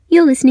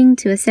You're listening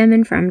to a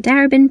sermon from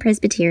Darebin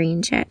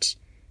Presbyterian Church.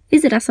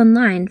 Visit us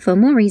online for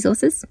more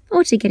resources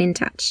or to get in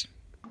touch.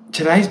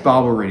 Today's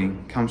Bible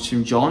reading comes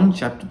from John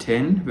chapter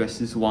 10,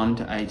 verses 1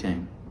 to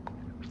 18.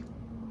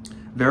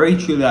 Very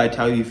truly I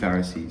tell you,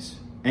 Pharisees,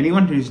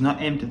 anyone who does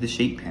not enter the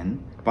sheep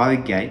pen by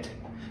the gate,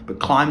 but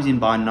climbs in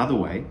by another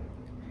way,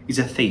 is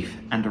a thief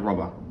and a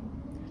robber.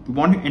 The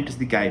one who enters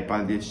the gate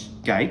by this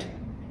gate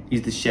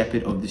is the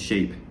shepherd of the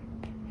sheep.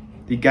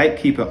 The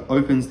gatekeeper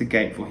opens the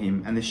gate for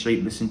him, and the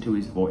sheep listen to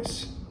his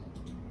voice.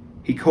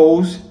 He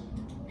calls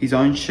his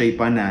own sheep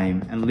by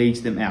name and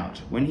leads them out.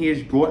 When he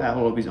has brought out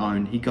all of his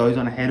own, he goes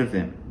on ahead of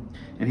them,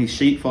 and his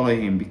sheep follow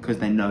him because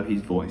they know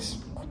his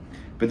voice.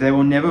 But they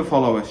will never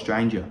follow a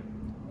stranger.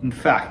 In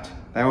fact,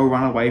 they will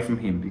run away from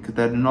him because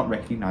they do not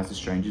recognize the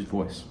stranger's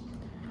voice.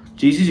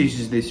 Jesus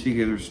uses this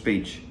figure of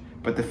speech,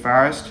 but the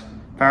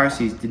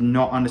Pharisees did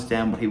not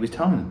understand what he was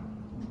telling them.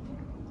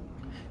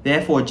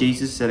 Therefore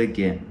Jesus said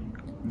again,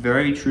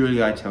 very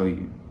truly I tell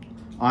you,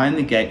 I am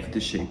the gate for the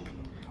sheep.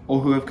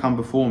 All who have come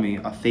before me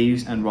are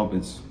thieves and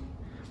robbers,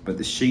 but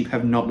the sheep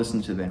have not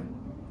listened to them.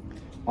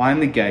 I am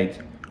the gate.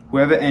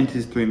 Whoever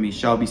enters through me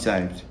shall be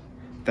saved.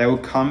 They will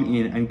come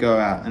in and go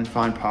out and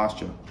find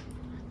pasture.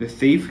 The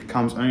thief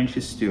comes only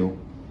to steal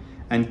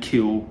and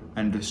kill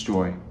and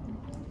destroy.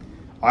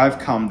 I have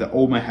come that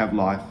all may have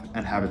life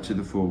and have it to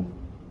the full.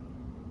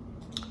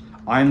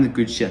 I am the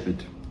good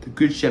shepherd. The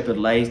good shepherd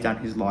lays down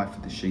his life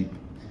for the sheep.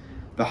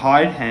 The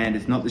hired hand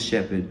is not the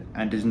shepherd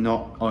and does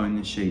not own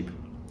the sheep.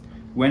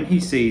 When he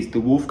sees the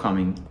wolf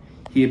coming,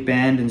 he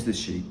abandons the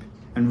sheep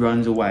and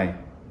runs away.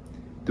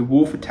 The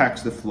wolf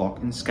attacks the flock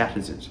and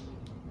scatters it.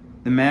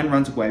 The man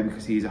runs away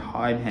because he is a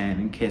hired hand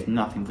and cares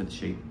nothing for the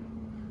sheep.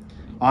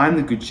 I am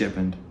the good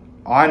shepherd.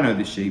 I know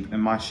the sheep,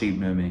 and my sheep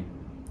know me,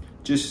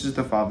 just as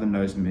the Father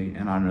knows me,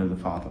 and I know the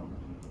Father.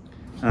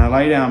 And I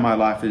lay down my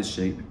life for the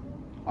sheep.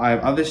 I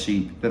have other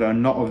sheep that are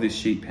not of this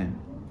sheep pen.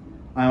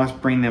 I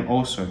must bring them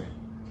also.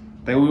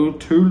 They will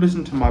too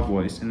listen to my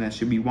voice, and there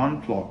shall be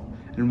one flock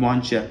and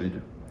one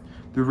shepherd.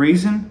 The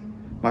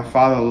reason my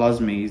Father loves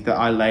me is that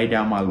I lay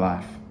down my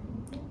life,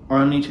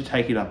 only to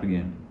take it up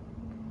again.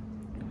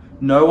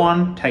 No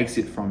one takes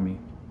it from me,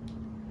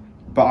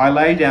 but I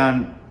lay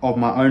down of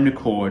my own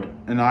accord,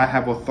 and I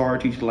have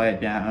authority to lay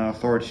it down and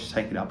authority to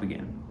take it up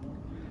again.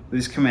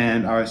 This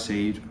command I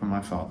received from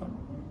my Father.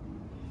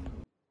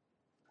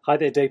 Hi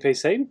there,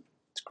 DPC.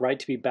 It's great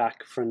to be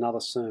back for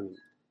another sermon.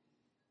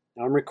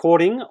 Now, I'm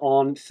recording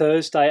on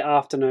Thursday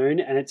afternoon,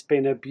 and it's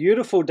been a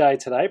beautiful day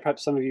today.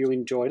 Perhaps some of you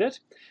enjoyed it.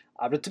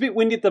 But it's a bit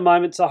windy at the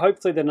moment, so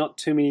hopefully there are not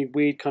too many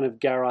weird kind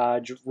of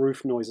garage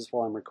roof noises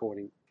while I'm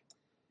recording.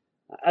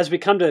 As we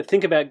come to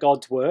think about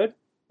God's Word,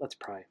 let's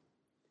pray.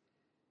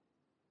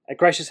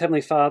 Gracious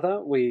Heavenly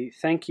Father, we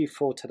thank you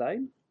for today.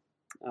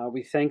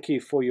 We thank you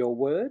for your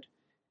Word,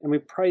 and we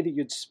pray that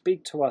you'd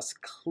speak to us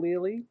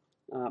clearly,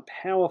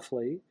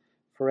 powerfully,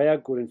 for our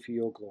good and for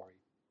your glory.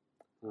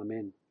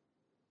 Amen.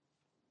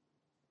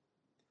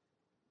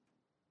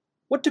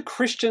 What do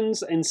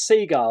Christians and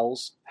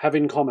seagulls have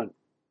in common?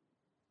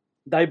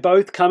 They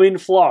both come in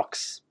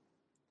flocks.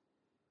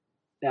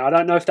 Now, I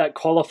don't know if that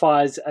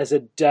qualifies as a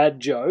dad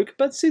joke,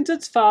 but since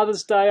it's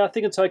Father's Day, I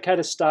think it's okay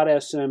to start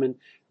our sermon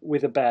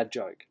with a bad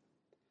joke.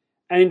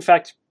 And in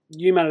fact,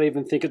 you may not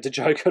even think it's a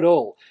joke at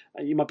all.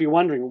 You might be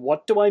wondering,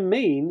 what do I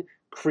mean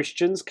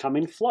Christians come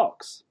in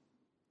flocks?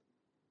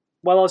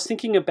 Well, I was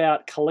thinking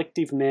about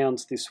collective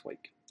nouns this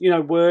week. You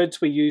know,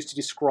 words we use to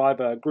describe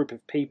a group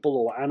of people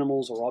or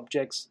animals or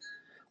objects,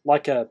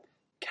 like a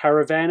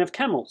caravan of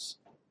camels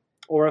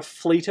or a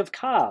fleet of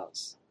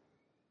cars.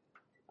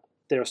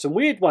 There are some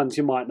weird ones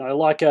you might know,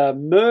 like a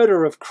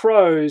murder of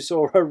crows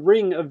or a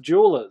ring of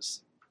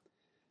jewelers.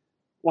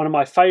 One of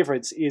my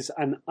favourites is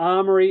an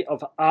armoury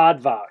of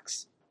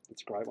aardvarks.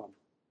 It's a great one.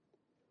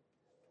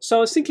 So I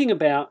was thinking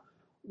about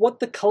what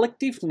the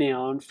collective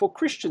noun for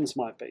Christians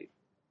might be.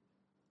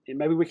 And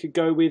maybe we could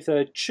go with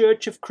a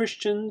church of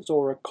Christians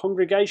or a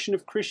congregation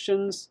of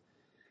Christians.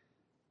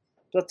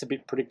 That's a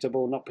bit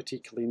predictable, not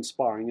particularly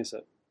inspiring, is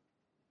it?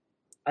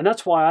 And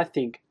that's why I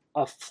think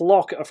a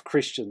flock of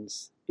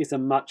Christians is a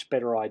much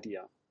better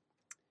idea.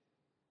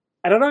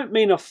 And I don't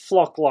mean a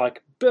flock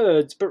like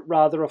birds, but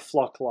rather a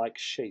flock like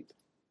sheep.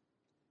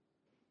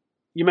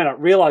 You may not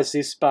realise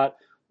this, but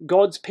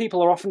God's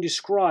people are often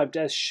described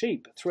as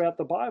sheep throughout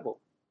the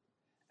Bible.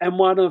 And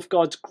one of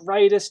God's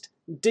greatest,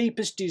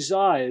 deepest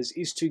desires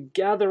is to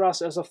gather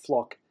us as a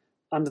flock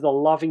under the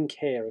loving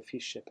care of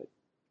his shepherd.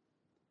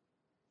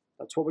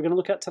 That's what we're going to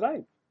look at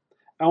today.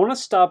 I want to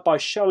start by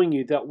showing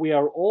you that we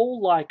are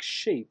all like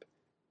sheep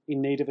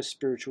in need of a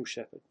spiritual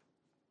shepherd.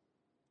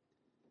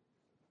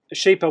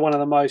 Sheep are one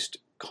of the most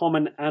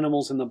common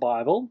animals in the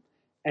Bible,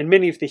 and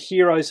many of the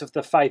heroes of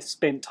the faith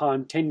spent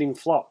time tending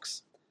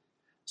flocks.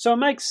 So it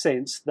makes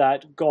sense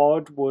that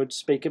God would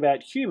speak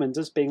about humans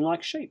as being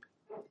like sheep.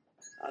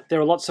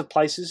 There are lots of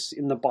places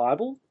in the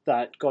Bible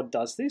that God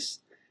does this,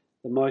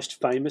 the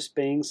most famous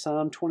being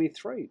Psalm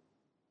 23.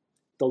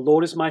 The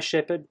Lord is my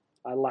shepherd,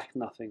 I lack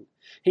nothing.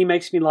 He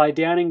makes me lie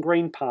down in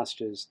green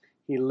pastures.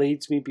 He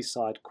leads me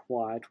beside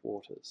quiet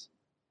waters.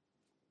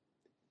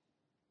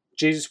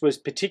 Jesus was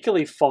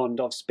particularly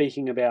fond of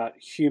speaking about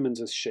humans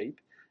as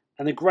sheep,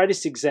 and the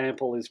greatest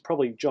example is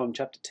probably John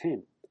chapter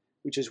 10,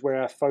 which is where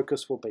our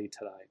focus will be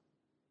today.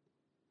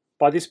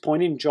 By this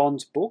point in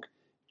John's book,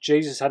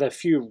 Jesus had a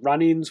few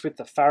run-ins with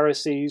the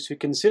Pharisees who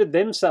considered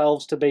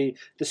themselves to be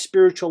the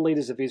spiritual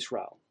leaders of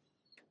Israel.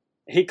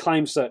 He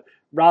claims that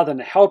rather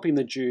than helping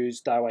the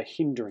Jews, they were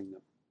hindering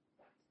them.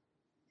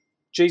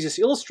 Jesus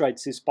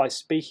illustrates this by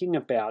speaking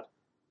about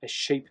a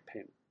sheep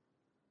pen.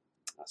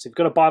 So if you've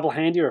got a Bible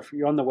handy, or if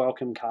you're on the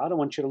welcome card, I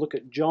want you to look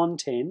at John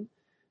 10,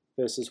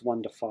 verses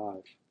 1 to 5.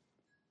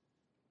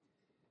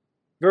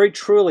 Very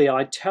truly,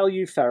 I tell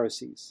you,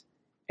 Pharisees,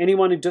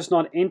 anyone who does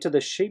not enter the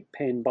sheep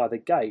pen by the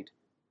gate,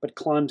 but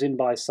climbs in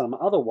by some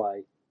other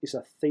way, is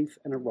a thief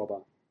and a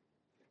robber.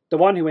 The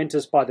one who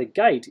enters by the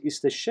gate is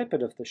the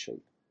shepherd of the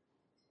sheep.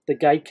 The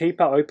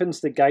gatekeeper opens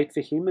the gate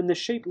for him, and the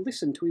sheep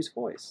listen to his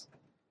voice.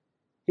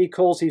 He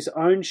calls his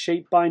own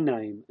sheep by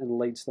name and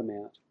leads them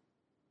out.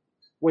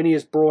 When he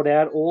has brought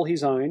out all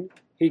his own,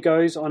 he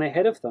goes on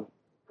ahead of them,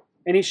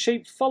 and his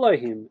sheep follow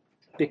him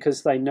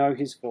because they know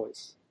his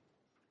voice.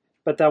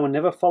 But they will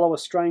never follow a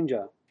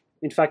stranger.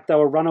 In fact, they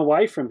will run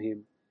away from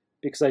him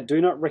because they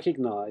do not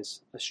recognize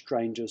a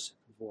stranger's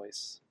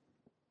voice.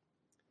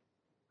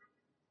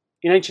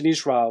 In ancient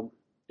Israel,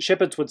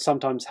 shepherds would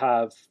sometimes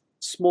have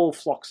small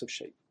flocks of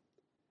sheep.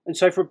 And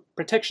so for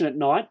protection at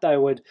night, they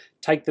would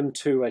take them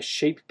to a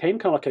sheep pen,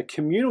 kind of like a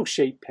communal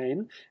sheep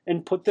pen,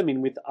 and put them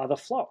in with other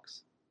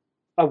flocks.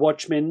 A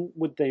watchman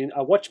would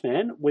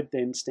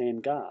then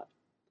stand guard.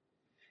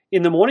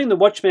 In the morning, the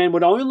watchman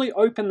would only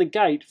open the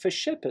gate for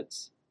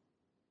shepherds.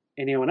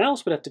 Anyone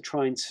else would have to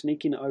try and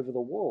sneak in over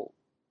the wall.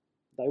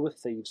 They were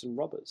thieves and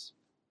robbers.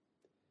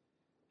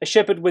 A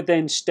shepherd would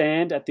then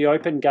stand at the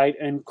open gate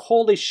and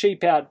call his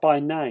sheep out by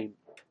name.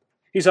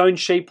 His own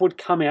sheep would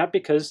come out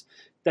because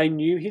they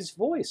knew his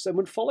voice and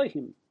would follow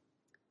him.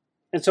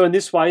 And so in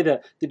this way,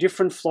 the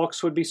different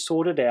flocks would be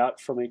sorted out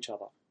from each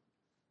other.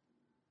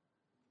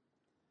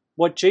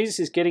 What Jesus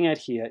is getting at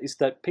here is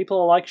that people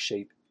are like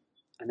sheep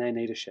and they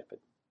need a shepherd.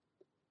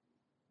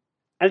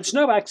 And it's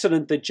no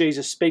accident that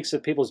Jesus speaks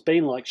of people as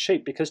being like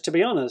sheep, because to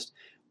be honest,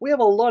 we have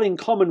a lot in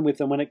common with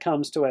them when it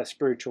comes to our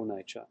spiritual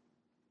nature.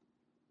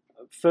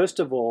 First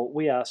of all,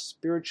 we are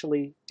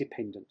spiritually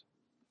dependent.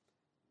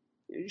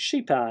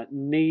 Sheep are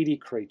needy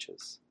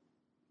creatures.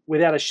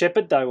 Without a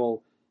shepherd, they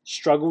will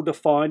struggle to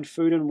find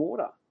food and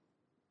water.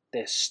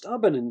 They're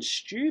stubborn and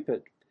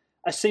stupid,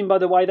 as seen by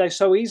the way they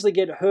so easily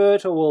get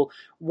hurt or will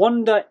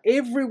wander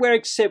everywhere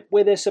except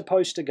where they're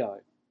supposed to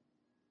go.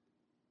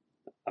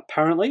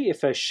 Apparently,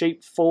 if a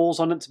sheep falls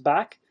on its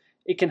back,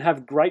 it can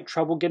have great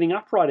trouble getting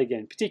upright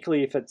again,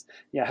 particularly if it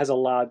has a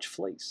large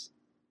fleece.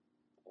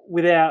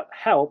 Without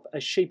help, a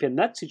sheep in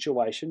that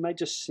situation may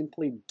just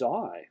simply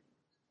die.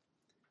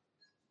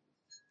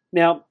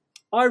 Now,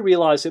 I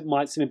realise it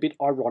might seem a bit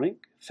ironic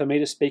for me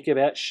to speak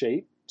about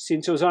sheep,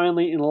 since it was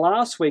only in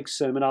last week's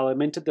sermon I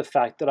lamented the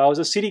fact that I was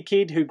a city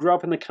kid who grew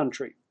up in the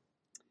country.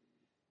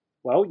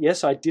 Well,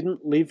 yes, I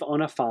didn't live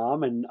on a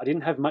farm and I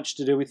didn't have much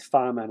to do with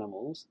farm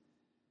animals,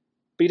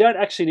 but you don't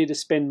actually need to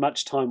spend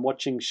much time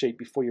watching sheep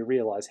before you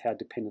realise how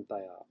dependent they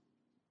are.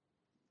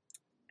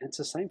 And it's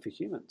the same for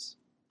humans.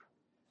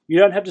 You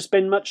don't have to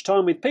spend much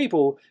time with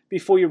people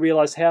before you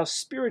realise how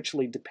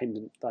spiritually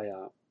dependent they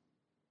are.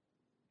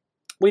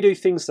 We do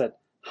things that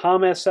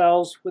harm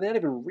ourselves without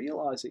even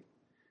realising.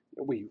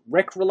 We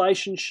wreck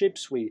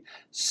relationships, we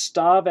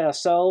starve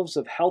ourselves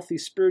of healthy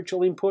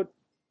spiritual input.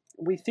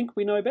 We think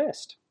we know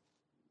best.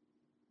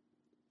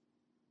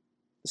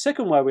 The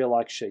second way we're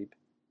like sheep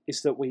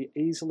is that we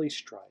easily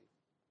stray.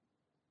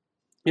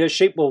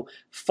 Sheep will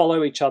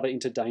follow each other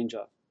into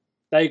danger.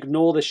 They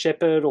ignore the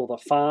shepherd or the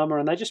farmer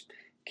and they just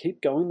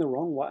keep going the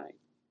wrong way.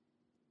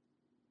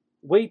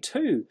 We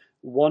too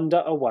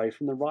wander away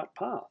from the right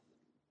path.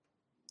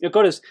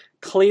 God has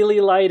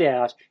clearly laid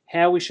out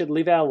how we should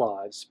live our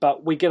lives,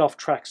 but we get off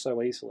track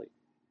so easily.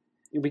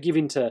 We give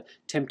in to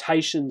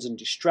temptations and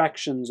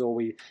distractions, or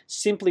we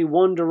simply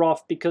wander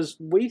off because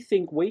we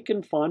think we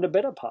can find a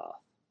better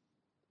path.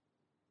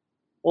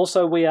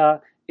 Also, we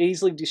are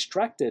easily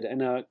distracted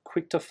and are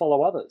quick to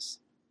follow others.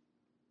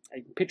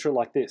 You can picture it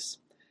like this.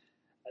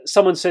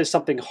 Someone says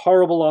something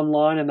horrible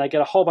online and they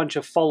get a whole bunch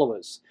of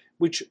followers,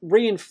 which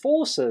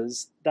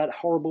reinforces that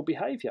horrible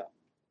behaviour.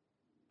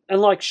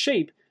 And like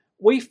sheep,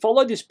 we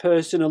follow this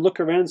person and look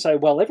around and say,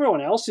 well, everyone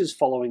else is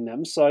following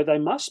them, so they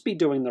must be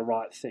doing the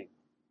right thing.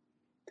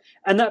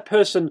 And that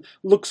person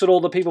looks at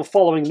all the people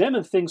following them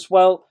and thinks,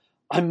 well,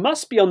 I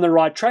must be on the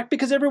right track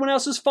because everyone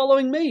else is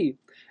following me.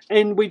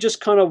 And we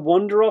just kind of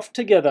wander off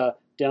together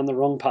down the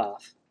wrong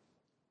path.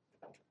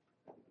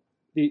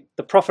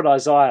 The prophet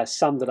Isaiah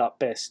summed it up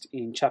best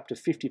in chapter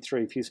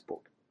 53 of his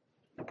book.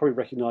 You probably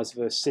recognise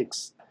verse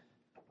 6.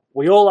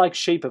 We all like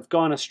sheep have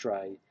gone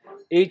astray.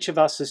 Each of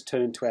us has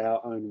turned to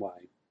our own way.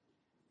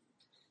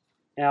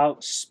 Our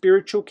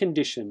spiritual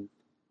condition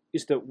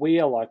is that we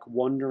are like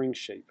wandering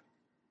sheep.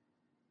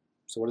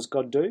 So what does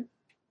God do?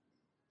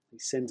 He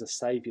sends a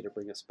Saviour to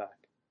bring us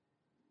back.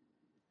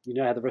 You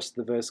know how the rest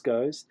of the verse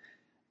goes?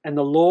 And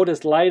the Lord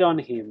has laid on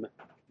him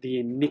the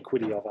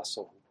iniquity of us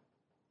all.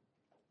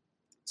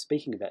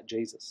 Speaking about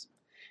Jesus,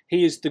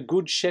 he is the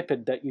good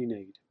shepherd that you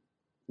need.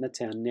 And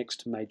that's our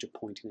next major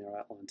point in our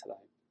outline today.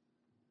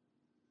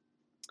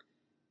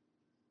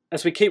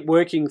 As we keep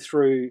working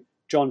through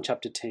John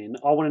chapter 10,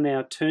 I want to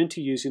now turn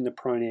to using the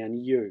pronoun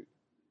you.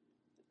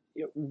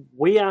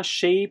 We are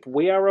sheep,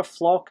 we are a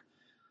flock,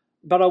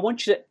 but I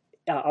want you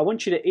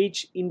to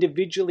each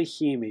individually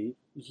hear me.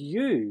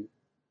 You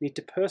need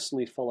to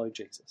personally follow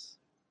Jesus.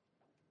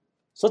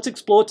 So let's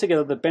explore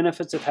together the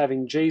benefits of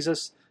having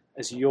Jesus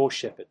as your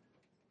shepherd.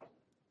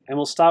 And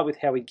we'll start with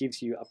how he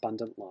gives you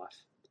abundant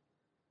life.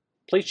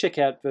 Please check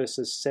out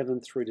verses 7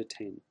 through to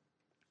 10.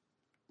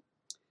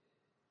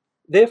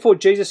 Therefore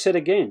Jesus said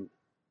again,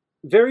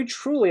 very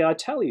truly I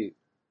tell you,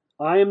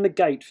 I am the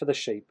gate for the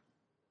sheep.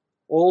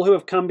 All who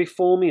have come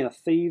before me are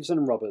thieves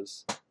and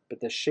robbers,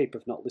 but the sheep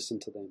have not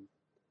listened to them.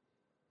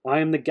 I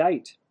am the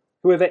gate.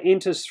 Whoever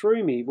enters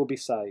through me will be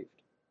saved.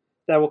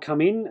 They will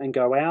come in and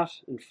go out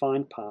and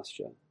find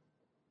pasture.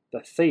 The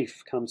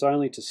thief comes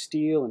only to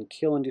steal and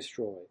kill and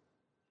destroy.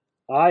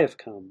 I have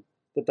come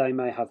that they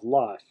may have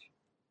life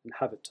and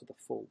have it to the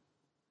full.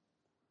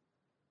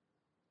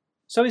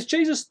 So is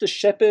Jesus the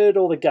shepherd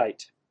or the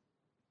gate?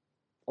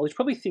 Well, he's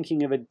probably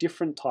thinking of a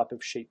different type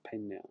of sheep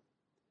pen now.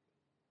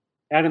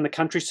 Out in the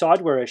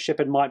countryside where a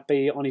shepherd might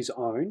be on his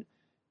own,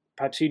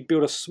 perhaps he'd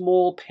build a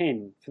small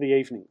pen for the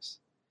evenings.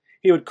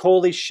 He would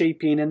call his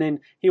sheep in and then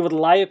he would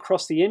lay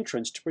across the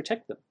entrance to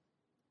protect them.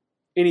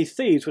 Any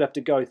thieves would have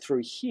to go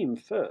through him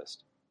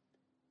first.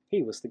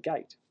 He was the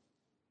gate.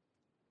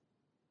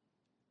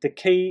 The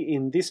key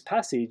in this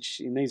passage,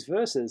 in these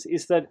verses,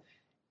 is that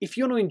if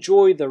you want to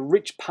enjoy the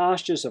rich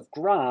pastures of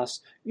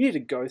grass, you need to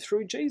go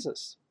through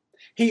Jesus.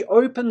 He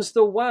opens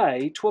the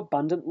way to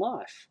abundant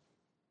life,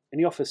 and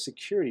he offers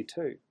security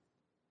too.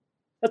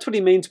 That's what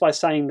he means by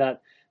saying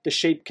that the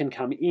sheep can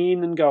come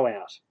in and go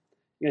out.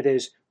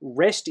 There's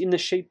rest in the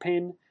sheep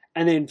pen,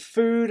 and then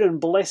food and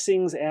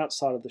blessings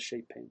outside of the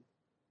sheep pen.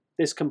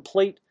 There's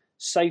complete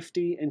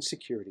safety and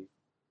security.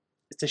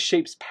 It's a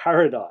sheep's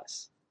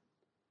paradise.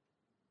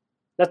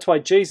 That's why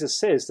Jesus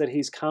says that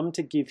he's come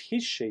to give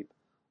his sheep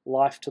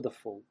life to the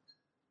full.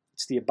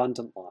 It's the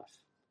abundant life.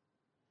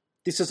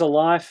 This is a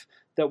life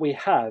that we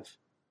have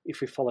if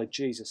we follow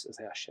Jesus as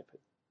our shepherd.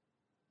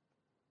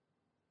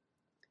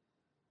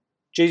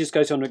 Jesus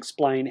goes on to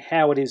explain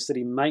how it is that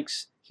he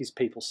makes his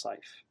people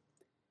safe.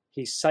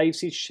 He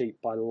saves his sheep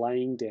by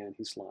laying down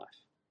his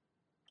life.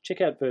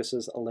 Check out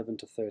verses 11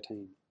 to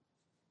 13.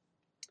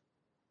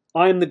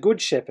 I am the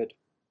good shepherd.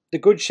 The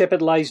good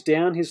shepherd lays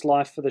down his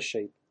life for the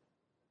sheep.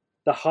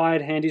 The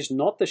hired hand is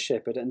not the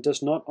shepherd and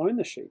does not own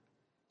the sheep.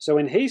 So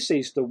when he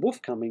sees the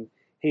wolf coming,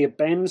 he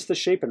abandons the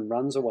sheep and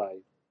runs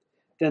away.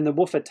 Then the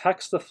wolf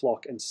attacks the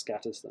flock and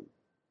scatters them.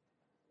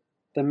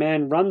 The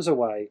man runs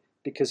away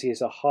because he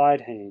is a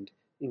hired hand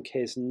and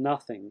cares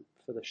nothing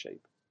for the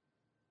sheep.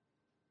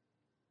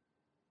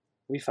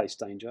 We face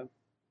danger.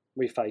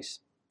 We face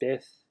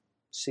death,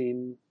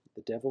 sin,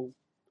 the devil.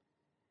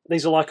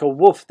 These are like a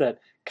wolf that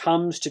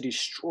comes to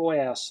destroy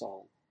our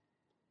soul.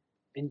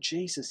 And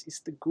Jesus is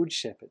the good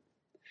shepherd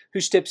who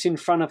steps in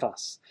front of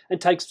us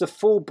and takes the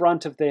full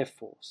brunt of their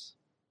force.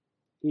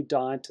 He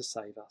died to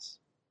save us.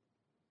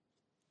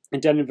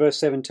 And down in verse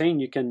 17,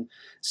 you can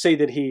see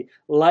that he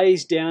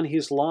lays down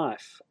his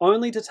life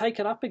only to take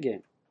it up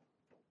again.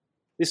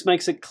 This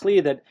makes it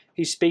clear that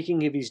he's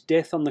speaking of his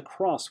death on the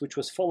cross, which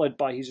was followed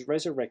by his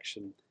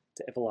resurrection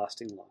to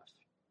everlasting life.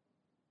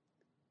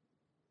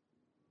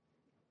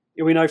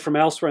 We know from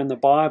elsewhere in the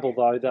Bible,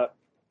 though, that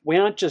we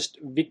aren't just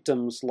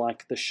victims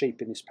like the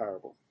sheep in this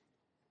parable.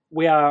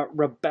 We are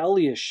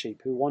rebellious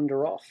sheep who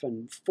wander off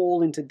and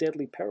fall into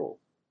deadly peril.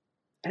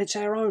 And it's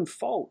our own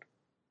fault.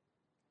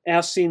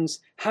 Our sins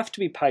have to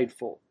be paid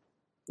for,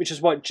 which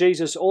is what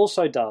Jesus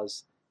also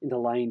does in the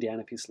laying down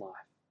of his life.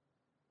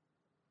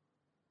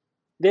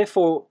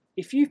 Therefore,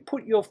 if you've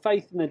put your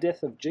faith in the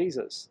death of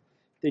Jesus,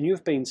 then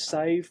you've been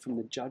saved from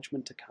the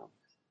judgment to come.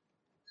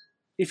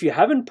 If you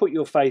haven't put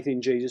your faith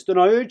in Jesus, then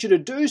I urge you to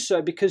do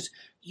so because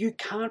you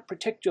can't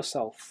protect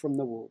yourself from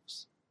the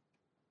wolves.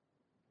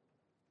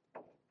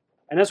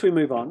 And as we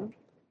move on,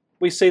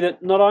 we see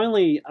that not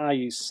only are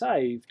you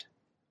saved,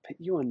 but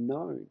you are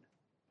known.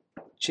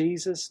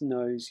 Jesus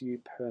knows you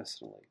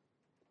personally.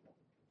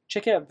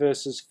 Check out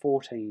verses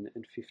 14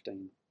 and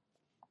 15.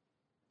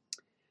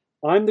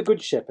 I am the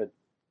good shepherd.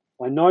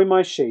 I know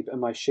my sheep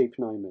and my sheep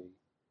know me.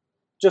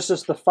 Just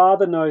as the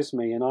Father knows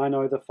me and I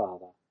know the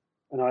Father,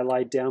 and I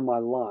lay down my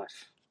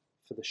life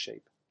for the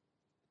sheep.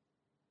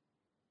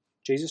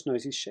 Jesus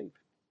knows his sheep.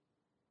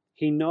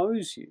 He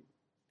knows you.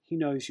 He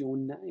knows your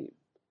name.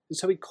 And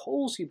so he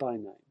calls you by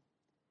name.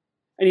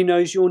 And he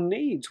knows your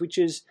needs, which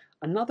is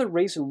another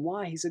reason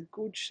why he's a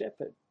good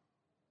shepherd.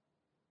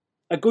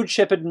 A good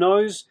shepherd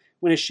knows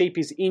when a sheep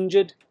is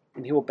injured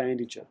and he will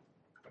bandage it.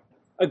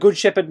 A good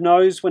shepherd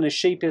knows when a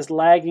sheep is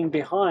lagging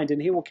behind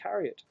and he will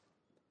carry it.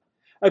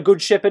 A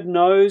good shepherd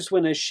knows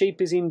when a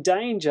sheep is in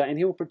danger and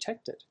he will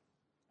protect it.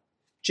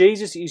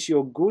 Jesus is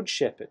your good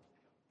shepherd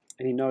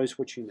and he knows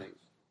what you need.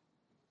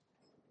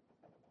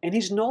 And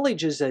his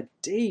knowledge is a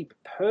deep,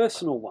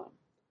 personal one.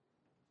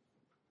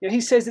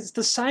 He says it's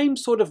the same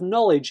sort of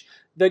knowledge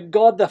that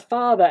God the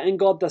Father and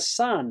God the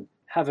Son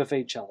have of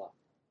each other.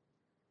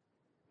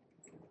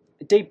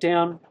 Deep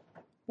down,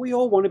 we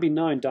all want to be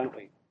known, don't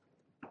we?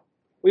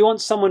 We want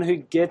someone who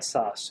gets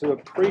us, who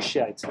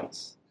appreciates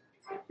us.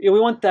 We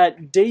want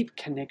that deep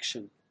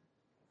connection.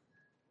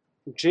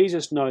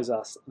 Jesus knows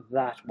us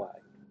that way.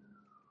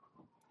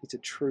 He's a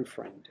true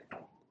friend.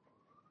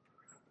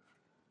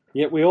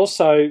 Yet we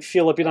also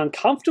feel a bit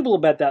uncomfortable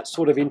about that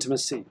sort of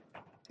intimacy.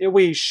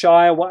 We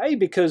shy away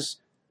because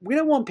we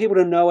don't want people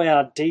to know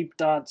our deep,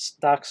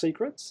 dark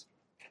secrets.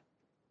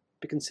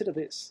 But consider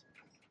this.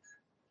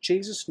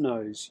 Jesus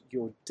knows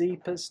your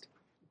deepest,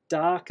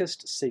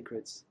 darkest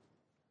secrets,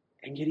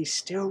 and yet he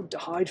still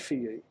died for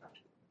you.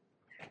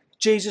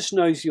 Jesus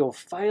knows your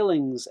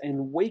failings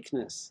and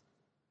weakness,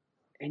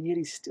 and yet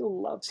he still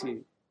loves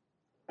you.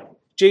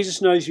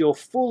 Jesus knows your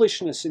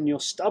foolishness and your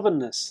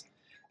stubbornness,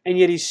 and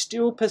yet he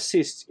still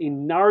persists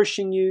in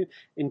nourishing you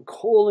and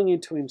calling you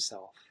to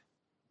himself.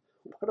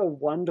 What a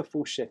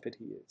wonderful shepherd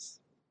he is.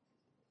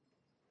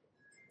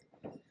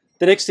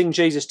 The next thing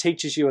Jesus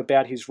teaches you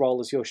about his role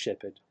as your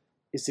shepherd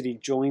is that he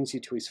joins you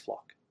to his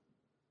flock.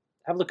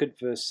 Have a look at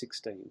verse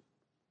 16.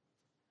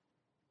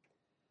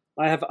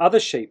 I have other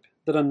sheep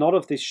that are not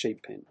of this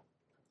sheep pen.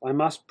 I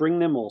must bring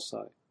them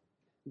also.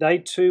 They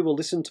too will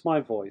listen to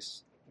my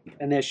voice,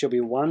 and there shall be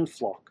one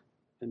flock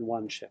and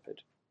one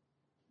shepherd.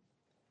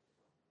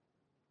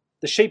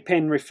 The sheep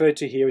pen referred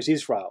to here is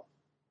Israel,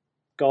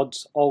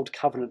 God's old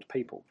covenant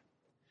people.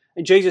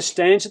 And Jesus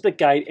stands at the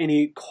gate and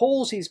he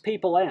calls his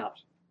people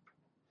out.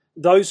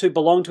 Those who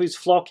belong to his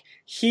flock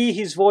hear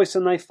his voice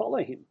and they follow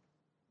him.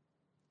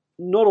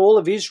 Not all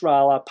of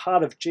Israel are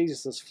part of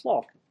Jesus'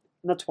 flock,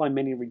 and that's why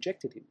many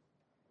rejected him.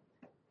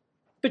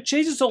 But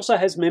Jesus also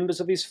has members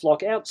of his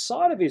flock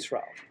outside of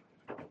Israel,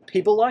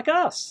 people like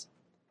us.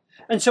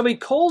 And so he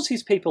calls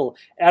his people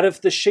out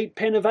of the sheep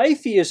pen of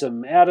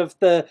atheism, out of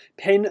the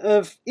pen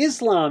of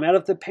Islam, out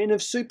of the pen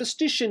of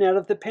superstition, out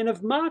of the pen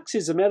of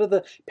Marxism, out of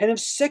the pen of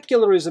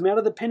secularism, out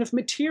of the pen of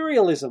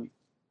materialism.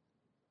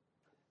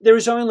 There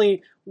is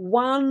only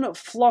one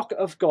flock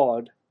of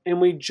God, and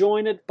we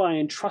join it by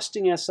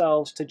entrusting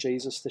ourselves to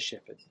Jesus the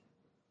shepherd.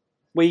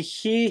 We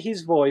hear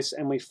his voice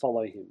and we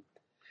follow him.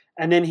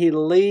 And then he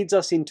leads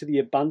us into the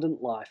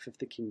abundant life of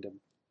the kingdom.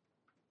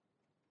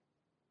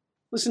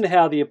 Listen to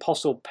how the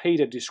Apostle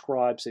Peter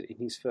describes it in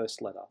his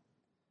first letter.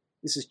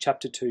 This is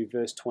chapter 2,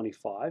 verse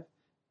 25.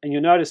 And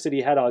you'll notice that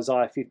he had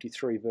Isaiah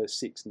 53, verse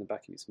 6 in the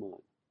back of his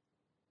mind.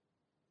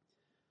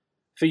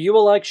 For you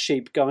are like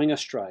sheep going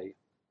astray,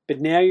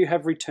 but now you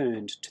have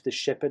returned to the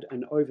shepherd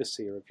and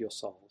overseer of your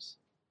souls.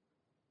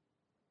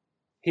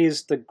 He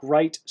is the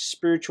great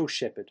spiritual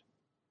shepherd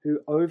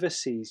who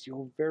oversees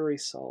your very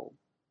soul,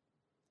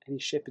 and he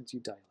shepherds you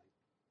daily.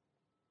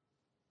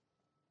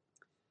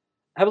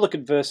 Have a look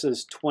at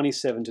verses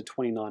 27 to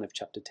 29 of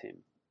chapter 10.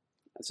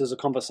 This is a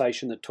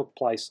conversation that took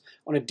place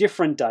on a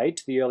different day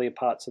to the earlier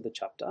parts of the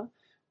chapter,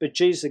 but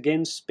Jesus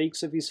again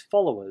speaks of his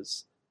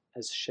followers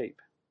as sheep.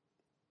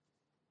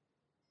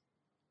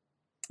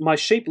 My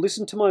sheep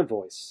listen to my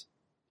voice.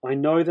 I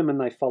know them and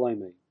they follow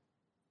me.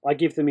 I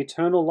give them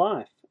eternal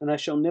life, and they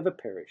shall never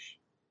perish.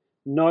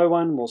 No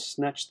one will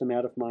snatch them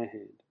out of my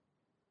hand.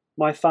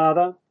 My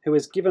Father, who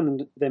has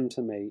given them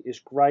to me, is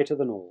greater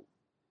than all.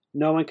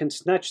 No one can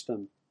snatch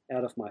them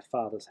out of my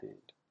Father's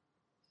hand.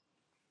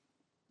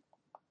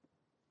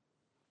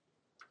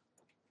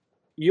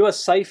 You are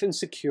safe and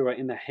secure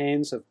in the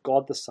hands of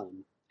God the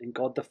Son and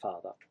God the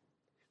Father,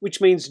 which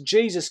means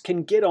Jesus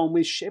can get on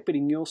with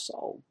shepherding your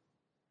soul.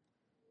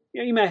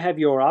 You may have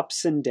your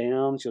ups and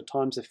downs, your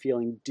times of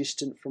feeling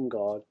distant from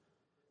God,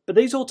 but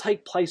these all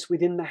take place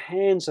within the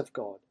hands of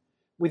God,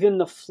 within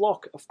the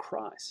flock of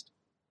Christ.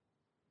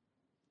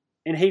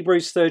 In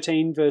Hebrews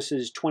 13,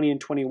 verses 20 and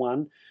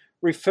 21,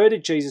 refer to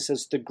Jesus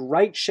as the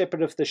great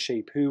shepherd of the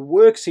sheep who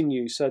works in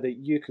you so that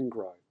you can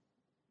grow.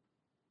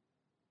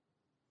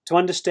 To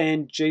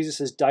understand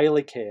Jesus'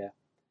 daily care,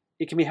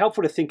 it can be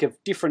helpful to think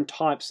of different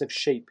types of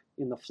sheep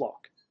in the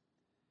flock.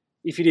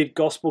 If you did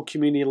gospel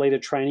community leader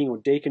training or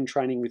deacon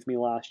training with me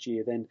last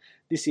year, then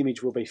this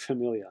image will be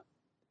familiar.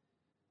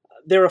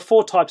 There are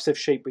 4 types of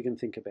sheep we can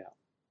think about: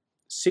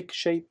 sick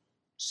sheep,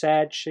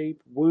 sad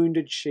sheep,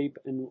 wounded sheep,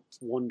 and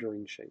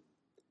wandering sheep.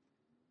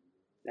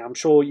 Now, I'm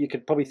sure you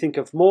could probably think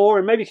of more,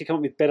 and maybe you could come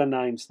up with better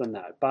names than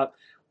that, but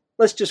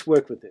let's just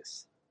work with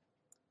this.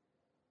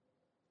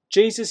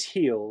 Jesus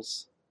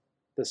heals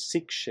the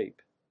sick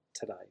sheep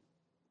today.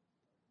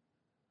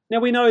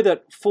 Now, we know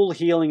that full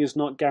healing is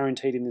not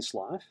guaranteed in this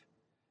life,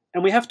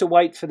 and we have to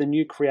wait for the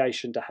new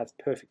creation to have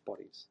perfect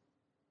bodies.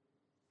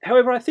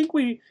 However, I think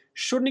we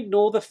shouldn't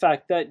ignore the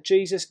fact that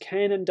Jesus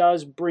can and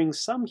does bring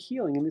some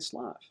healing in this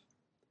life.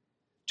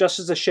 Just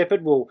as a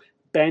shepherd will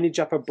bandage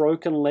up a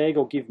broken leg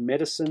or give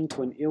medicine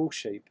to an ill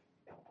sheep,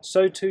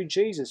 so too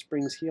Jesus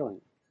brings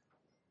healing.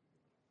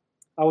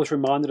 I was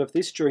reminded of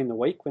this during the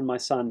week when my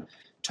son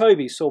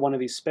Toby saw one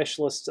of his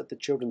specialists at the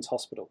Children's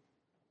Hospital.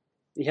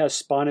 He has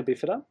spina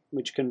bifida,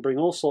 which can bring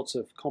all sorts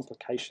of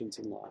complications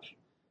in life.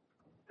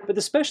 But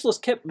the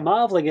specialist kept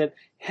marvelling at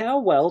how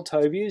well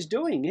Toby is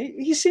doing.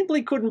 He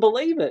simply couldn't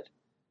believe it.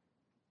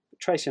 But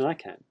Tracy and I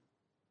can,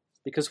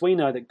 because we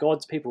know that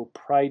God's people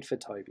prayed for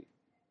Toby,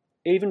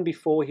 even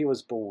before he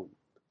was born,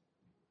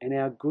 and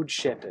our Good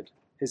Shepherd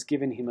has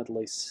given him at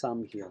least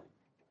some healing.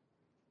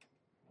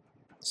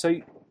 So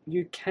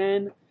you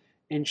can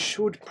and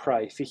should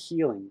pray for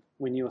healing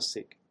when you're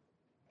sick.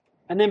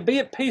 And then be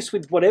at peace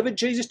with whatever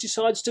Jesus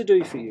decides to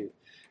do for you,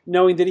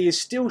 knowing that he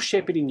is still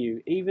shepherding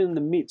you even in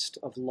the midst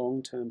of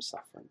long-term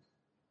suffering.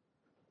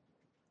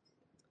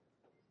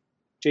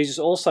 Jesus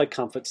also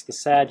comforts the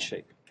sad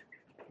sheep.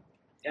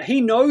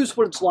 He knows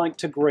what it's like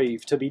to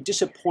grieve, to be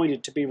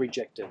disappointed, to be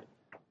rejected.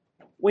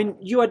 When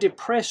you are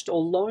depressed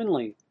or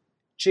lonely,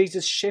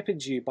 Jesus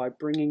shepherds you by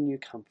bringing you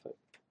comfort.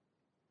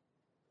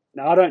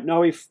 Now, I don't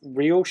know if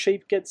real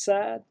sheep get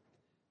sad,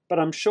 but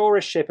I'm sure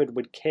a shepherd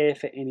would care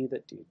for any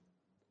that did.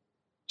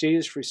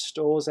 Jesus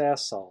restores our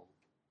soul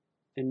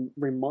and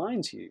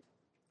reminds you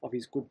of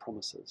his good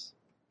promises.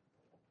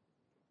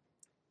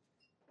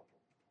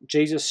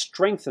 Jesus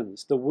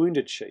strengthens the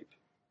wounded sheep.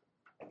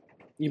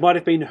 You might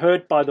have been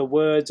hurt by the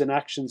words and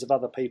actions of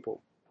other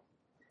people.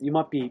 You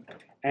might be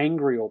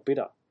angry or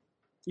bitter.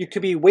 You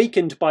could be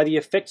weakened by the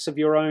effects of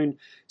your own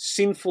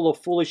sinful or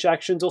foolish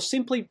actions, or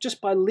simply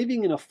just by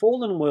living in a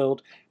fallen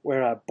world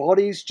where our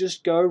bodies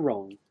just go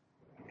wrong.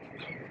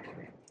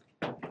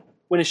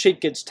 When a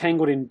sheep gets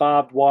tangled in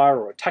barbed wire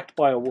or attacked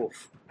by a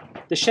wolf,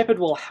 the shepherd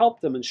will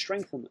help them and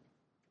strengthen them.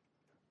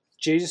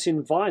 Jesus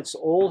invites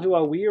all who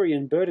are weary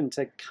and burdened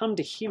to come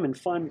to him and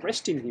find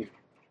rest in him.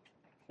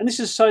 And this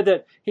is so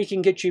that he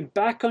can get you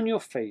back on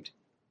your feet,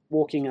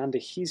 walking under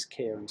his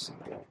care and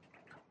support.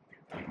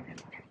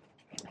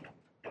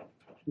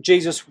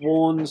 Jesus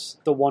warns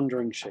the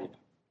wandering sheep.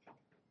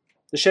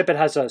 The shepherd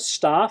has a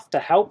staff to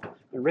help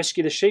and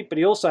rescue the sheep, but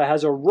he also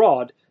has a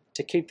rod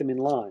to keep them in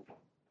line.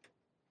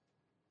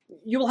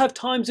 You will have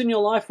times in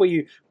your life where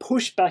you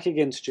push back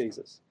against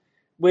Jesus,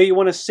 where you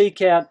want to seek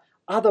out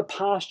other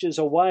pastures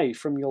away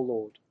from your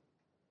Lord.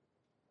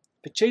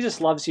 But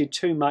Jesus loves you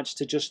too much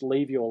to just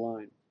leave you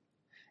alone.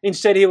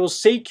 Instead, he will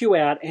seek you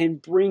out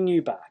and bring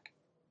you back.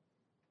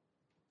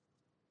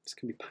 This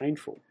can be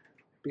painful,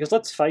 because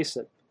let's face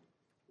it,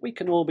 we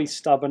can all be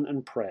stubborn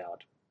and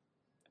proud,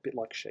 a bit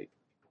like sheep.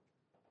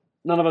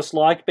 None of us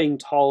like being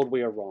told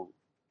we are wrong.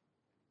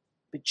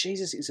 But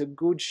Jesus is a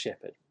good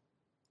shepherd,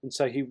 and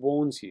so he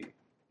warns you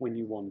when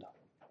you wander.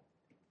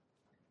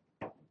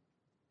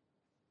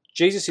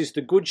 Jesus is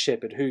the good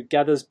shepherd who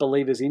gathers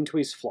believers into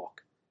his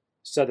flock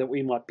so that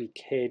we might be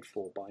cared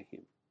for by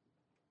him.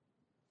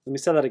 Let me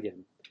say that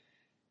again.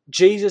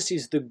 Jesus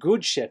is the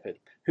good shepherd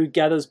who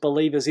gathers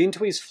believers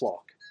into his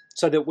flock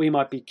so that we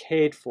might be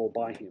cared for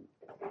by him.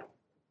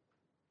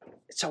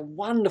 It's a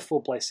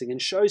wonderful blessing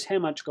and shows how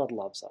much God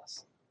loves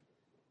us.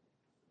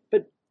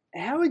 But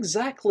how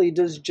exactly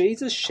does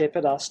Jesus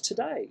shepherd us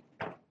today?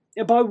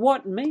 By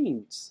what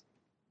means?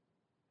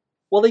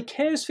 Well, he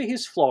cares for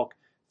his flock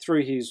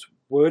through his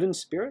word and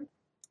spirit,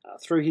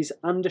 through his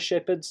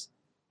under-shepherds,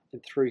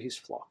 and through his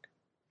flock.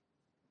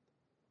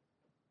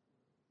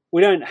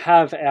 We don't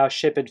have our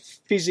shepherd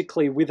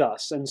physically with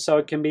us, and so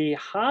it can be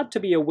hard to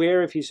be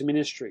aware of his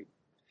ministry.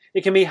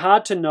 It can be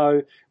hard to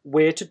know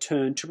where to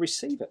turn to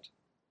receive it.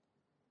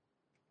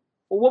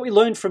 Well, what we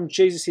learn from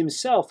Jesus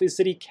himself is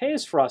that he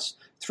cares for us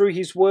through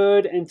his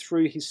word and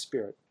through his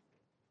spirit.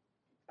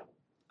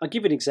 I'll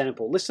give you an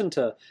example. Listen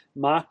to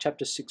Mark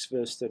chapter 6,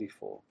 verse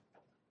 34.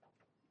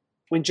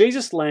 When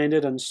Jesus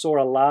landed and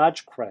saw a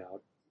large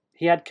crowd,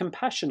 he had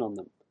compassion on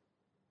them,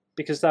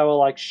 because they were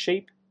like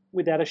sheep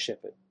without a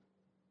shepherd.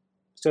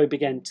 So he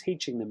began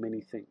teaching them many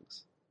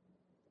things.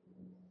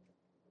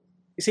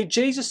 You see,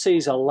 Jesus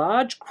sees a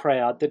large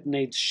crowd that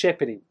needs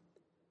shepherding.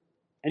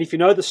 And if you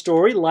know the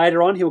story,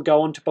 later on he'll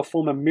go on to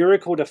perform a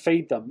miracle to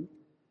feed them.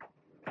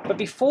 But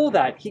before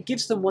that, he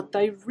gives them what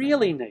they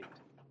really need.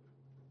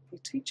 He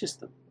teaches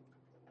them.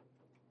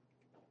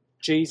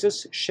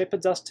 Jesus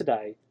shepherds us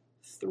today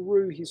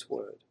through his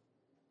word.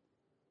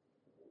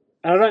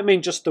 And I don't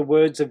mean just the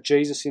words of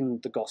Jesus in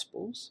the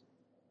Gospels.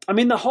 I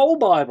mean the whole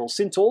Bible,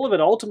 since all of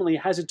it ultimately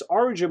has its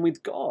origin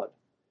with God.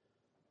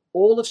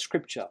 All of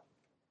Scripture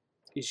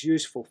is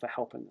useful for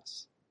helping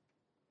us.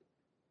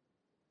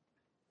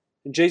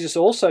 And Jesus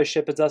also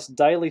shepherds us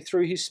daily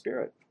through his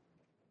Spirit.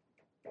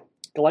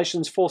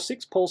 Galatians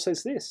 4:6, Paul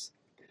says this,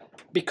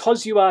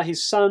 "Because you are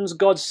his sons,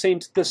 God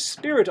sent the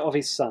Spirit of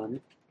his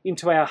Son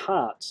into our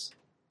hearts,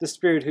 the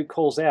Spirit who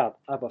calls out,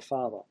 Abba,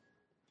 Father."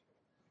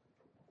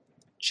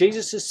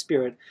 Jesus'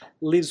 Spirit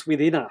lives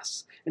within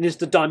us and is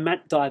the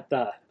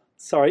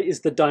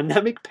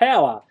dynamic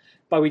power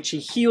by which he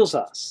heals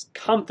us,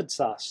 comforts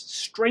us,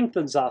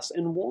 strengthens us,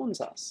 and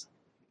warns us.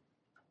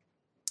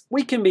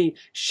 We can be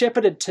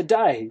shepherded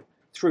today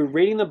through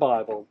reading the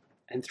Bible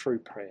and through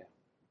prayer.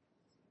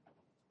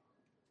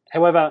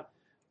 However,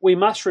 we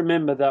must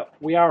remember that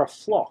we are a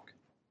flock.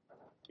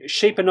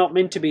 Sheep are not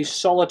meant to be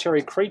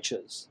solitary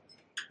creatures.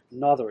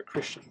 Neither are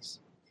Christians.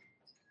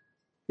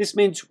 This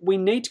means we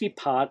need to be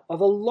part of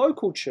a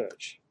local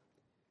church.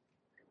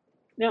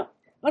 Now,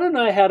 I don't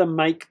know how to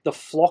make the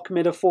flock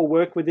metaphor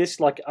work with this.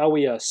 Like, are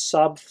we a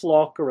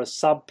sub-flock or a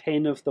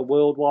sub-pen of the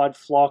worldwide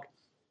flock?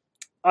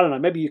 I don't know.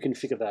 Maybe you can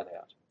figure that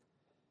out.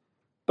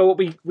 But what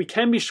we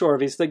can be sure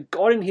of is that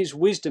God in his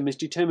wisdom has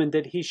determined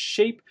that his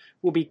sheep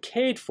will be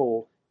cared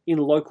for in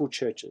local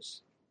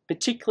churches,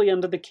 particularly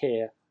under the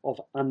care of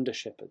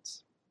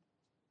under-shepherds.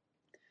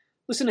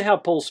 Listen to how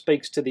Paul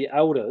speaks to the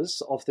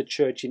elders of the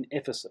church in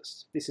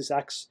Ephesus. This is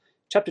Acts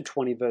chapter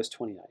 20, verse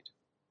 28.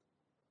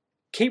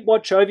 Keep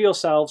watch over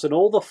yourselves and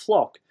all the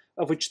flock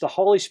of which the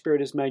Holy Spirit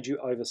has made you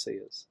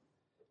overseers.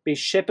 Be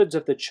shepherds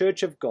of the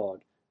church of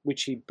God,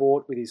 which he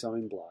bought with his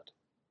own blood.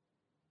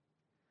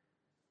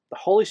 The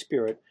Holy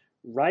Spirit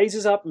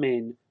raises up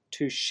men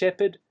to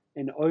shepherd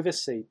and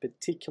oversee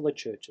particular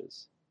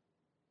churches.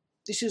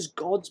 This is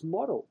God's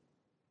model.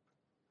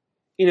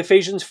 In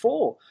Ephesians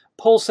 4,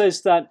 Paul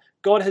says that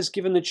God has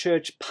given the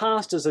church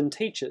pastors and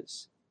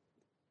teachers.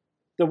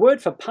 The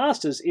word for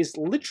pastors is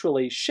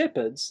literally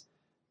shepherds,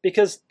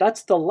 because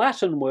that's the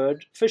Latin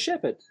word for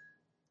shepherd.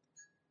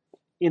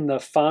 In the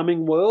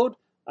farming world,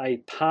 a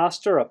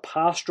pastor, a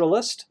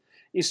pastoralist,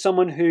 is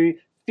someone who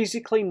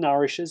physically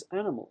nourishes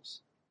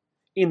animals.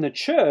 In the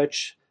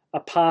church,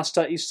 a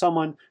pastor is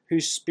someone who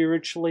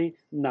spiritually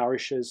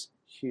nourishes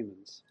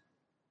humans.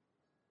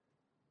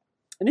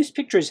 And this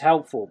picture is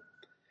helpful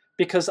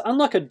because,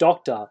 unlike a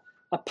doctor,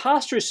 a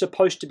pastor is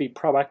supposed to be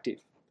proactive.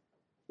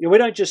 We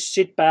don't just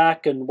sit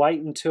back and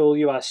wait until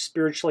you are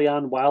spiritually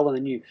unwell and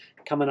then you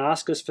come and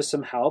ask us for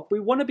some help. We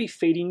want to be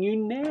feeding you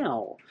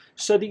now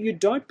so that you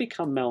don't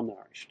become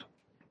malnourished.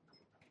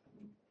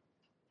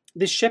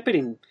 This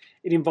shepherding,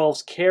 it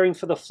involves caring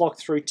for the flock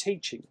through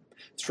teaching,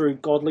 through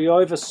godly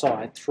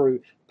oversight,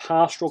 through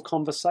pastoral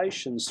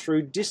conversations,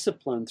 through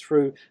discipline,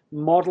 through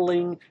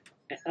modelling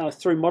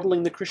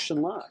the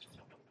Christian life.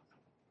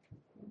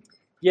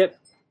 Yet,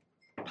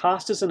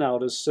 pastors and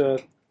elders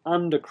serve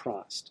under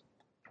Christ.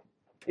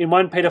 In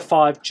 1 Peter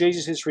 5,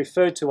 Jesus is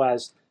referred to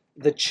as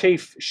the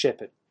chief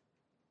shepherd.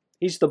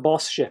 He's the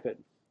boss shepherd.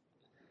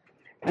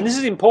 And this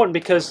is important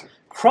because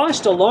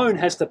Christ alone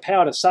has the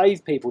power to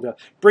save people, to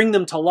bring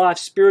them to life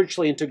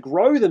spiritually and to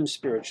grow them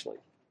spiritually.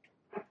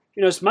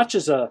 As much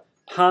as a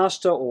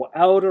pastor or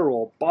elder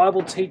or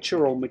Bible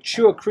teacher or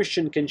mature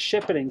Christian can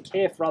shepherd and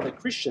care for other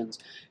Christians,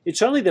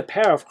 it's only the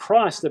power of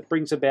Christ that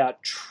brings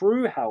about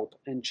true help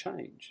and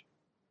change.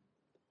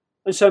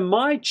 And so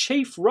my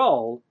chief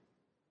role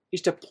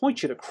is to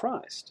point you to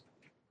Christ.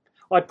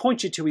 I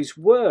point you to his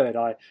word.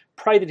 I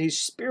pray that his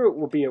Spirit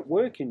will be at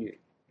work in you.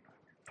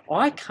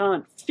 I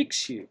can't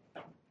fix you,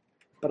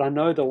 but I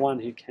know the one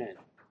who can.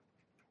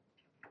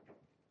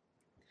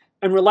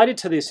 And related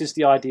to this is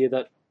the idea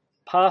that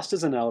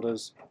pastors and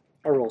elders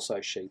are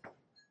also sheep.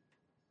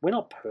 We're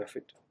not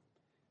perfect.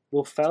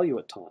 We'll fail you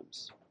at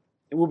times.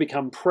 And we'll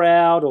become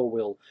proud, or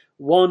we'll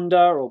wander,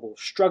 or we'll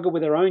struggle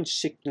with our own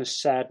sickness,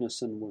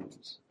 sadness, and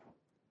wounds.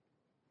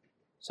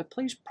 So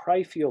please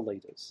pray for your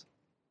leaders.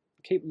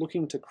 Keep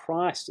looking to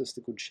Christ as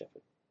the good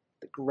shepherd,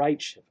 the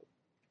great shepherd,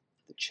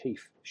 the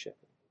chief shepherd.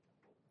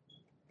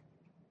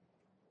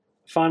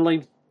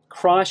 Finally,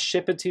 Christ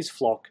shepherds his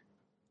flock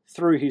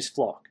through his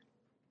flock.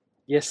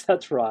 Yes,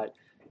 that's right.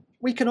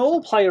 We can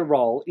all play a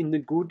role in the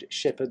good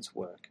shepherd's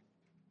work.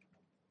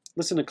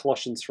 Listen to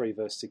Colossians 3,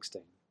 verse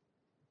 16.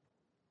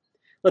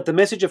 Let the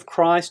message of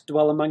Christ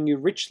dwell among you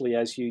richly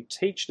as you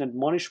teach and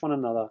admonish one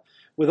another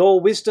with all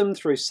wisdom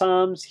through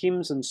psalms,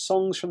 hymns, and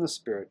songs from the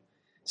Spirit,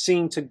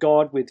 singing to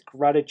God with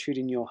gratitude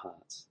in your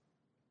hearts.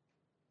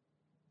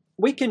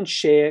 We can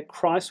share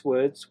Christ's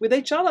words with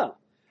each other.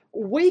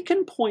 We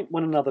can point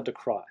one another to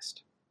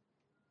Christ.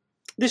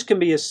 This can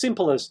be as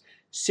simple as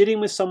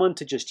sitting with someone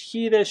to just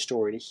hear their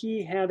story, to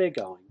hear how they're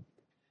going.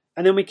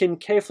 And then we can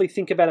carefully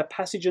think about a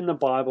passage in the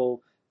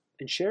Bible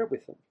and share it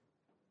with them.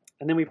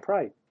 And then we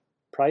pray.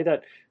 Pray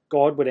that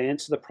God would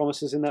answer the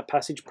promises in that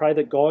passage. Pray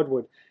that God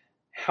would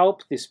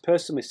help this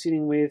person we're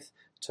sitting with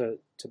to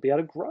be able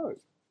to grow.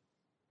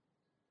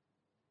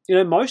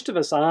 Most of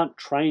us aren't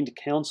trained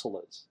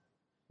counselors.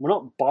 We're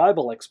not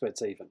Bible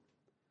experts even.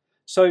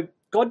 So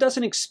God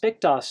doesn't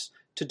expect us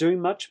to do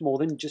much more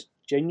than just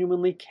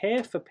genuinely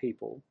care for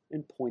people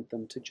and point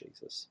them to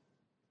Jesus.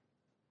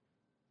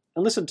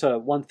 And listen to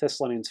 1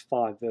 Thessalonians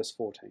 5, verse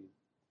 14.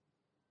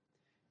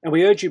 And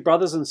we urge you,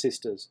 brothers and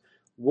sisters,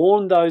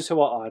 warn those who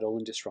are idle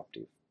and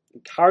disruptive,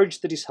 encourage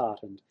the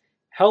disheartened,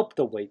 help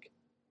the weak,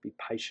 be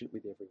patient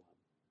with everyone.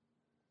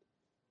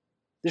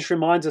 This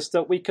reminds us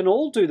that we can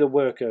all do the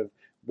work of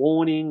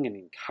warning and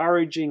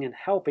encouraging and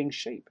helping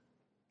sheep.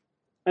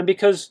 And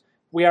because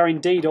we are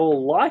indeed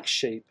all like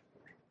sheep,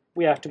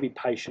 we have to be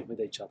patient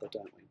with each other,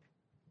 don't we?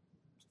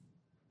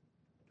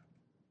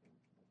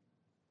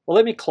 Well,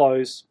 let me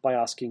close by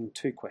asking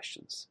two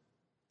questions.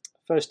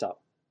 First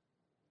up,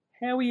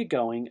 how are you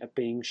going at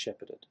being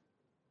shepherded?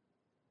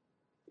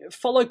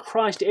 Follow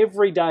Christ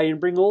every day and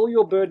bring all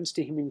your burdens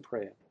to him in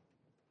prayer.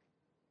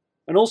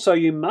 And also,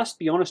 you must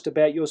be honest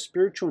about your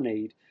spiritual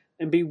need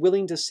and be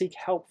willing to seek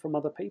help from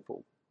other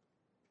people.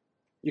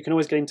 You can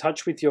always get in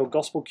touch with your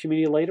gospel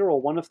community leader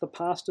or one of the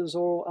pastors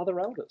or other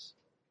elders.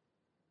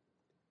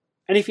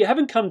 And if you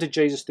haven't come to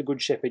Jesus the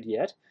Good Shepherd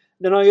yet,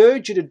 then I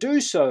urge you to do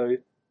so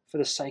for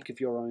the sake of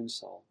your own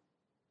soul.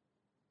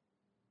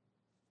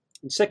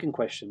 And second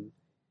question,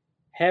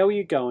 how are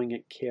you going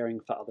at caring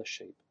for other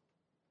sheep?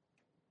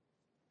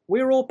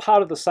 We're all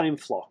part of the same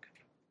flock,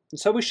 and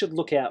so we should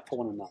look out for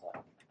one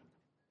another.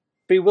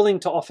 Be willing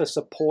to offer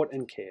support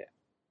and care.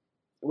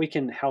 We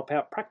can help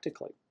out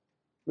practically.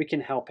 We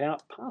can help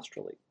out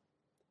pastorally.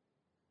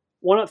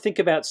 Why not think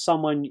about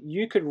someone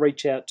you could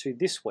reach out to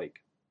this week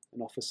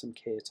and offer some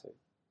care to?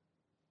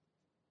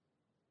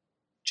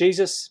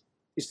 Jesus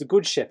is the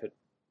Good Shepherd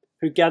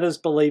who gathers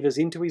believers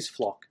into his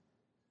flock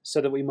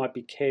so that we might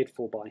be cared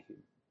for by him.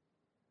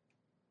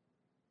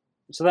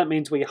 So that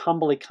means we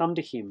humbly come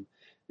to him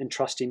and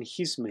trust in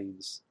his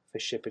means for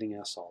shepherding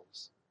our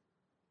souls.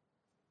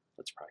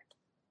 Let's pray.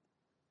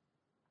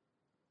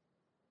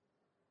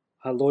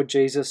 Our Lord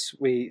Jesus,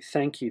 we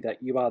thank you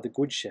that you are the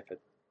Good Shepherd.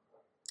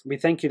 We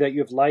thank you that you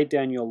have laid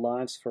down your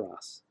lives for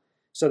us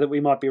so that we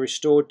might be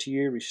restored to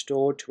you,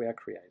 restored to our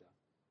Creator.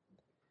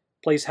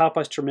 Please help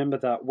us to remember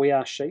that we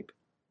are sheep,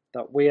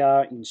 that we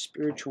are in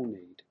spiritual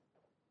need.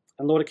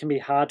 And Lord, it can be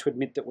hard to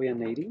admit that we are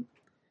needy,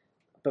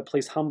 but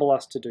please humble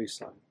us to do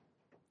so.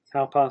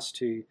 Help us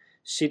to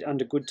sit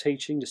under good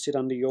teaching, to sit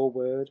under your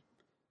word,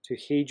 to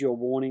heed your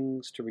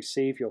warnings, to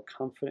receive your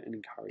comfort and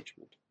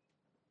encouragement.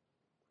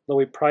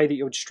 Lord, we pray that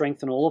you would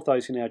strengthen all of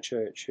those in our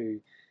church who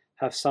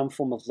have some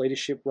form of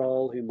leadership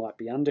role, who might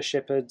be under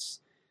shepherds,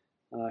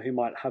 who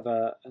might have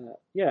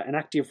an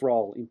active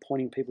role in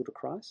pointing people to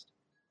Christ.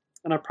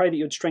 And I pray that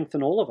you would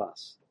strengthen all of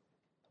us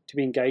to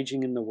be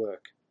engaging in the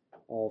work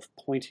of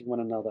pointing one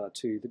another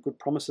to the good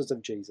promises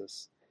of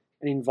Jesus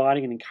and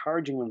inviting and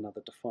encouraging one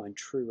another to find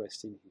true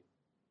rest in him.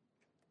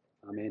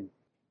 Amen.